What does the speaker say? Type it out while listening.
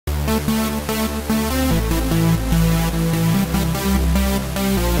Hi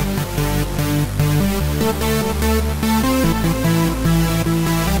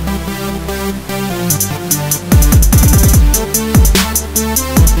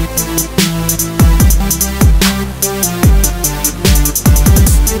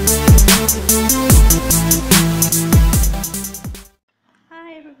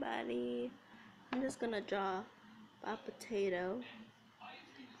everybody, I'm just gonna draw a potato.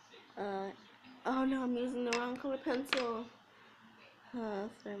 Oh no, I'm using the wrong color pencil.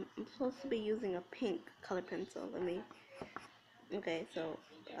 So I'm supposed to be using a pink color pencil. Okay, so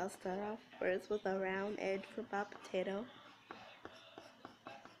I'll start off first with a round edge for my potato.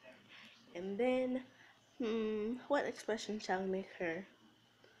 And then, what expression shall we make her?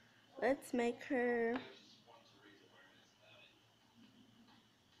 Let's make her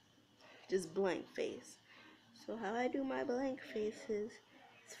just blank face. So how I do my blank faces is,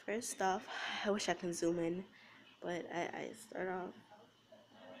 first off, I wish I can zoom in, but I start off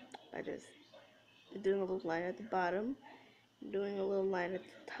by just doing a little line at the bottom, doing a little line at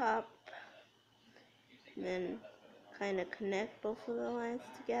the top, and then kind of connect both of the lines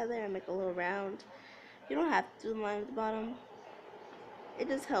together and make a little round. You don't have to do the line at the bottom. It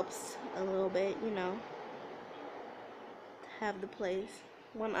just helps a little bit, you know, to have the place.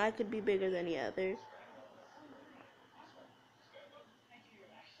 One eye could be bigger than the other.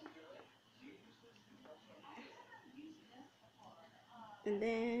 And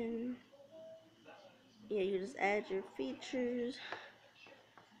then, yeah, you just add your features.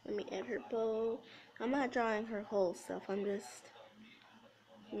 Let me add her bow. I'm not drawing her whole self. I'm just,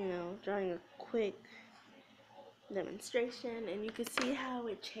 you know, drawing a quick demonstration, and you can see how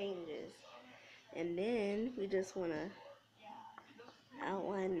it changes. And then we just want to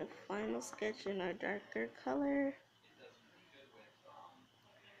outline the final sketch in our darker color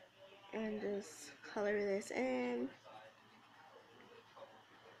and just color this in.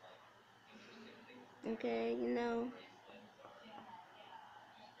 Okay, you know,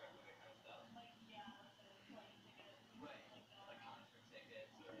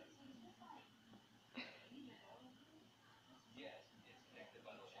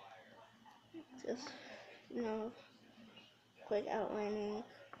 just, you know, quick outlining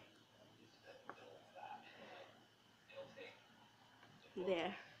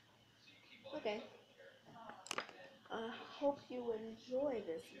there. Okay, hope you enjoy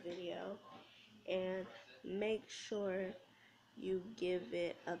this video, and make sure you give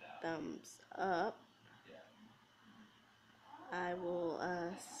it a thumbs up. I will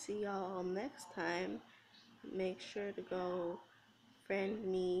see y'all next time. Make sure to go friend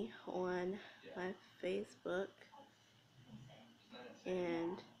me on my Facebook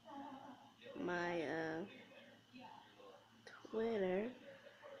and my Twitter,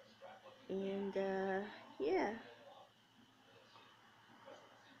 and yeah.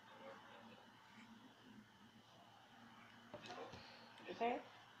 Okay.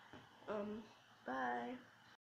 Bye.